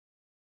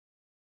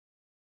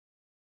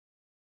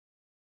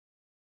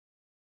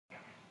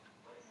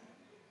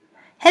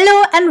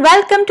Hello and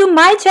welcome to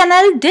my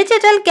channel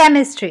Digital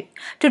Chemistry.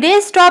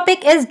 Today's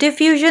topic is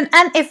diffusion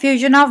and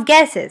effusion of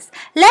gases.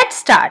 Let's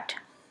start.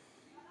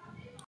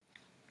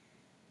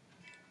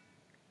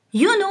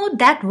 You know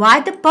that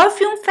why the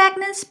perfume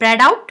fragrance spread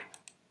out?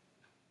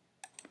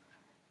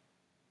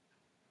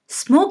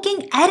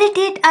 Smoking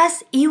irritates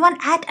us even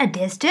at a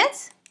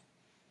distance?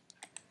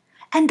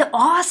 And the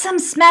awesome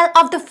smell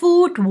of the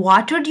food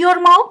watered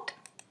your mouth?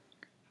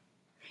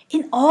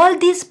 In all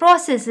these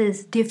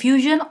processes,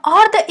 diffusion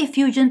or the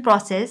effusion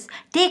process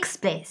takes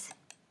place.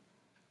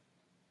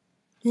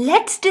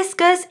 Let's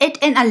discuss it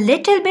in a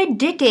little bit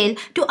detail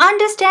to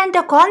understand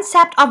the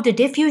concept of the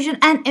diffusion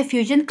and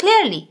effusion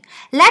clearly.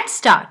 Let's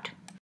start.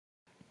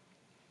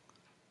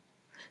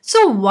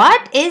 So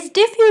what is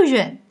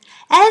diffusion?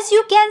 As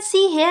you can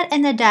see here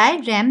in the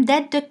diagram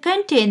that the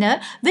container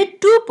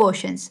with two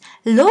portions,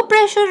 low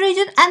pressure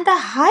region and the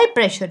high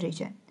pressure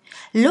region.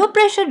 Low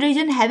pressure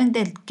region having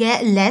the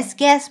less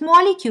gas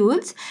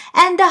molecules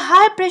and the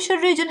high pressure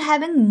region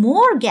having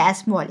more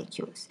gas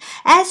molecules.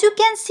 As you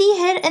can see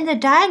here in the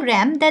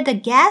diagram that the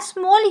gas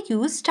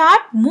molecules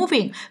start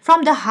moving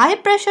from the high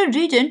pressure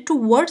region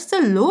towards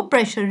the low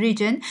pressure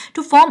region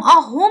to form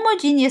a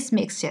homogeneous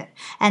mixture,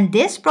 and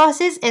this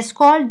process is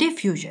called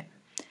diffusion.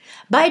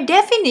 By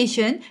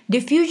definition,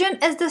 diffusion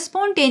is the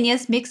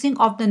spontaneous mixing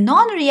of the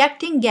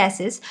non-reacting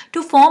gases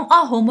to form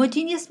a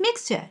homogeneous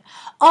mixture,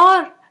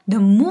 or the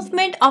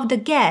movement of the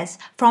gas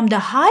from the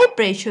high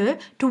pressure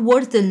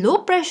towards the low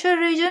pressure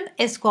region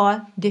is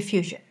called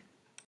diffusion.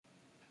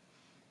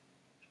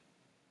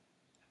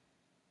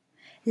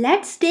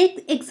 Let's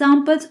take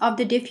examples of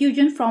the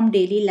diffusion from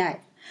daily life.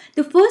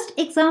 The first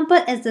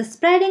example is the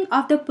spreading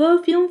of the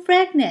perfume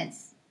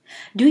fragrance.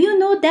 Do you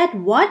know that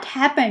what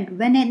happened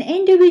when an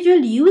individual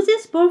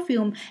uses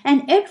perfume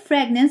and its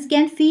fragrance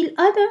can feel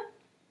other?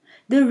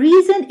 The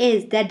reason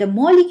is that the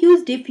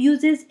molecules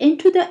diffuses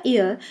into the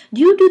air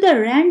due to the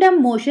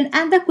random motion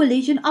and the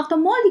collision of the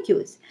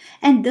molecules,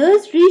 and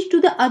thus reached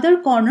to the other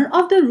corner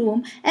of the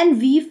room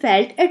and we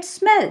felt its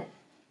smell.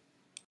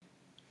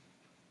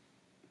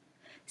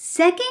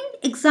 Second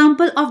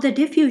example of the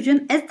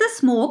diffusion is the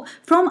smoke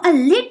from a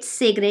lit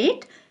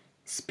cigarette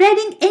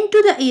spreading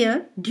into the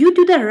air due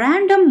to the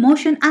random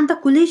motion and the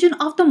collision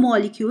of the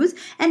molecules,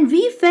 and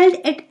we felt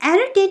its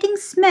irritating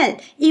smell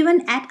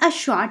even at a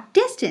short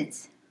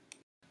distance.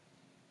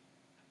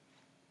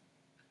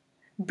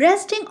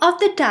 Bursting of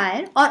the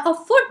tire or a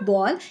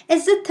football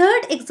is the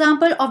third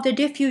example of the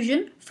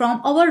diffusion from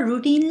our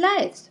routine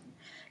lives.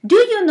 Do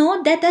you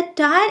know that the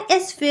tire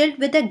is filled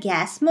with the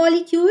gas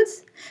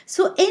molecules?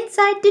 So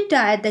inside the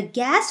tire the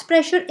gas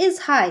pressure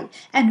is high,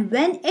 and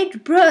when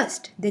it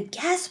bursts, the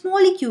gas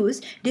molecules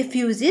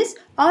diffuses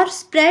or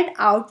spread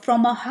out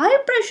from a high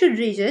pressure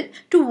region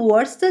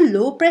towards the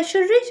low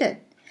pressure region,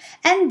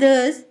 and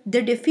thus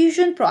the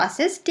diffusion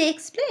process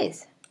takes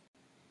place.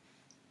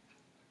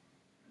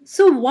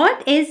 So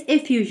what is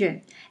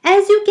effusion?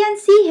 As you can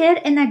see here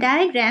in a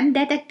diagram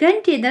that a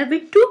container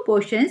with two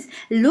portions,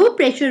 low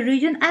pressure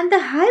region and the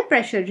high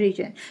pressure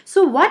region.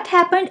 So what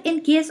happened in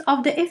case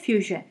of the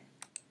effusion?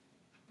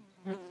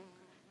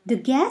 The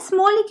gas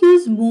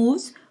molecules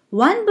moves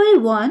one by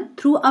one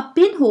through a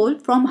pinhole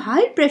from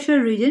high pressure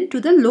region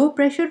to the low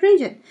pressure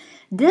region.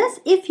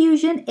 Thus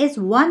effusion is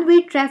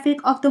one-way traffic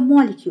of the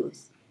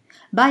molecules.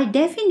 By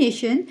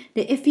definition,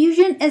 the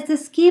effusion is the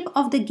escape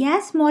of the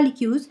gas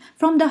molecules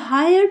from the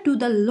higher to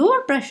the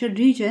lower pressure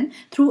region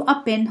through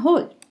a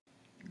pinhole.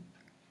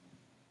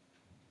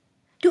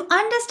 To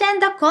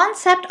understand the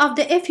concept of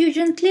the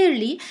effusion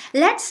clearly,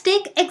 let's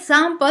take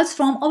examples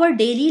from our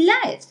daily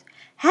lives.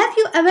 Have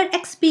you ever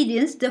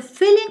experienced the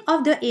filling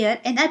of the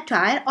air in a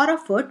tire or a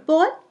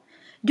football?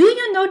 Do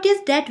you notice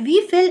that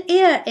we fill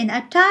air in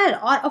a tire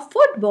or a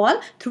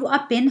football through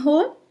a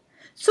pinhole?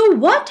 So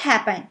what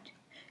happened?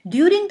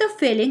 During the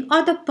filling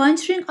or the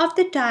puncturing of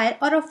the tire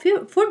or a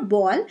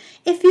football,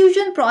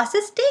 effusion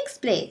process takes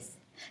place.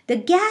 The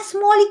gas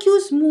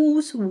molecules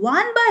moves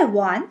one by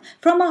one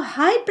from a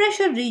high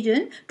pressure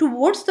region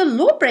towards the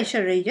low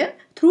pressure region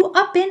through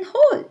a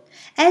pinhole.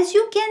 As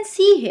you can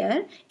see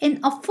here,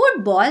 in a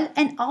football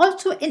and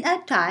also in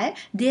a tire,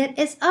 there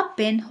is a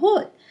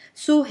pinhole.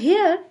 So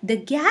here the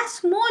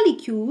gas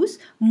molecules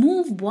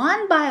move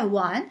one by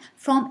one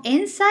from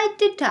inside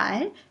the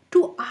tire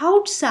to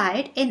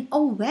outside in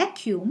a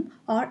vacuum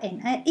or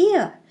in an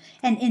air,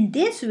 and in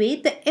this way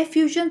the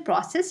effusion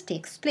process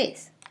takes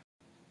place.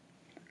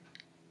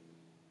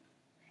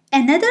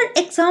 Another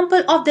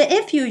example of the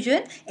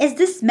effusion is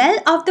the smell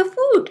of the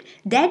food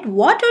that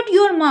watered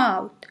your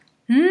mouth.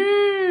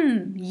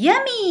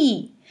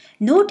 Yummy!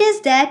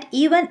 Notice that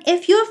even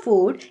if your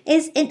food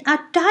is in a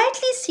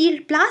tightly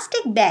sealed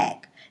plastic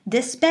bag,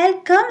 the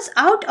smell comes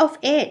out of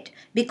it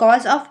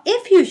because of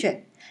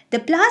effusion. The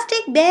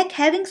plastic bag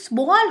having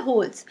small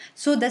holes,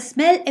 so the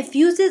smell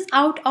effuses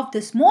out of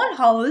the small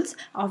holes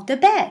of the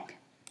bag.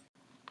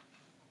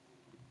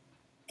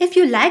 If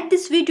you like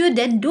this video,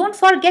 then don't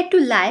forget to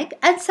like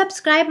and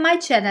subscribe my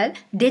channel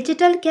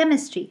Digital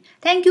Chemistry.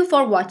 Thank you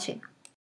for watching.